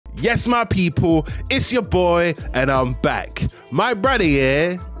Yes, my people, it's your boy, and I'm back. My brother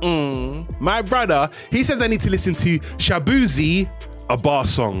here, my brother, he says I need to listen to Shaboozey, a bar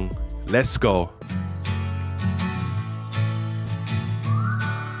song. Let's go.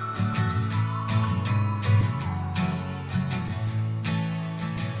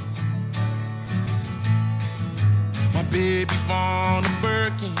 My baby born a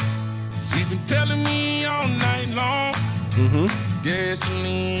Birkin. She's been telling me all night long.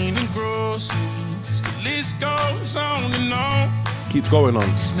 Gasoline and groceries, the list goes on and on. Keeps going on.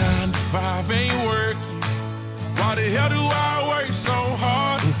 It's 9 to 5, ain't working. Why the hell do I work so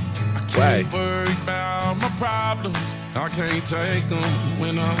hard? I can't worry about my problems. I can't take them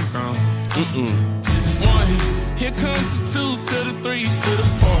when I'm gone. 1, here comes the 2 to the 3 to the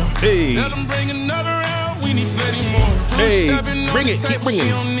 4. Hey. Tell them bring another round, we need plenty more. Hey, bring it, keep bringing. She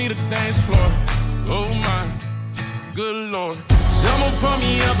don't need a dance floor. Oh my, good Lord. Someone pour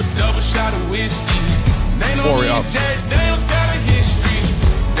me up a double shot of whiskey. They know me and Jack Daniels got a history.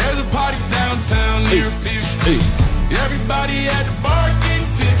 There's a party downtown near 5th Street. Everybody at the bar getting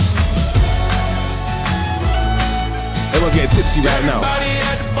tipsy. Everyone getting tipsy right now. Everybody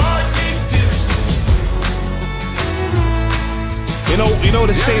at the bar getting tipsy. You know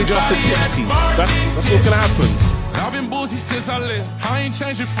the stage after tipsy. That's what's gonna happen. I've been boozy since I left. I ain't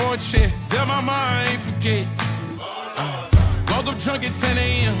changing for a check. Tell my mom I ain't forget. Woke up drunk at 10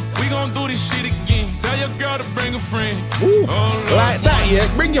 a.m. We gon' do this shit again. Tell your girl to bring a friend. Ooh, like that, yeah.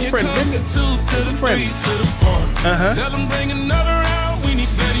 Bring your friend. Bring the 2 to the 3 to the 4. Tell them bring another round. We need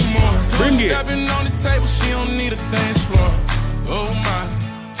plenty more. Bring it. Stepping on the table. She don't need a dance floor. Oh my,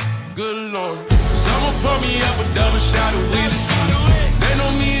 good Lord. Someone pour me up a double shot of whiskey. They know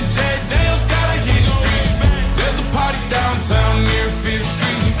me and Jack Daniels got a history. There's a party downtown near 5th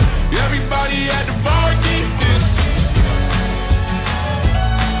Street. Everybody at the bar getting tipsy.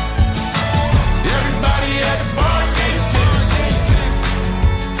 Everybody at the bar getting tipsy.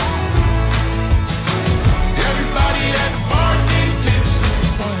 Everybody at the bar getting tipsy.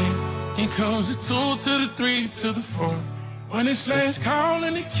 Boy, here comes the 2 to the 3 to the 4. When it's last call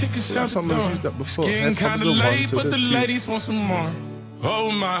and they kick us out the door. It's getting kinda late, but the ladies want some more.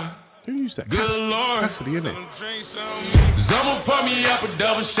 Oh my, good Lord. Cassidy, innit? Someone pour me up a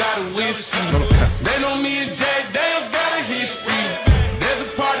double shot of whiskey. They know me and Jack Daniels got a history. There's a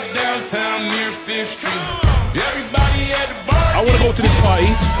party downtown near 5th Street. Everybody at the bar. I wanna go to this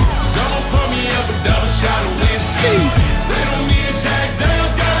party. Someone pour me up a double shot of whiskey. They know me and Jack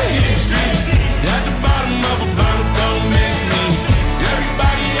Daniels got a history. At the bottom of a bottle, don't miss me.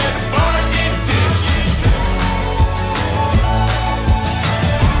 Everybody at the bar getting tipsy.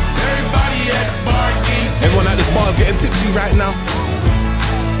 Everybody at the bar getting tipsy. Everyone at this bar is getting tipsy right now.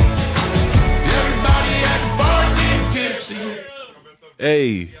 Everybody at the bar getting tipsy.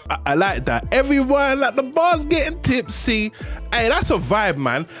 Hey, I like that. Everyone at the bar's getting tipsy. Hey, that's a vibe,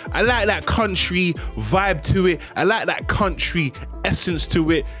 man. I like that country vibe to it. I like that country essence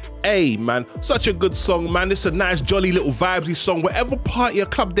to it. Hey, man, such a good song, man. It's a nice, jolly little vibesy song. Whatever party or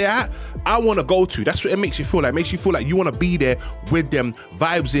club they're at, I want to go to. That's what it makes you feel like. It makes you feel like you want to be there with them,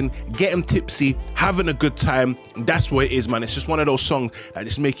 vibes in, get them tipsy, having a good time. That's what it is, man. It's just one of those songs that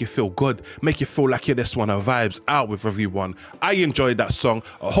just make you feel good, make you feel like you're just want to vibes out with everyone. I enjoyed that song.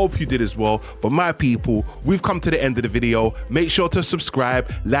 I hope you did as well. But my people, we've come to the end of the video. Make sure to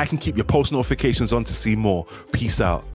subscribe, like, and keep your post notifications on to see more. Peace out.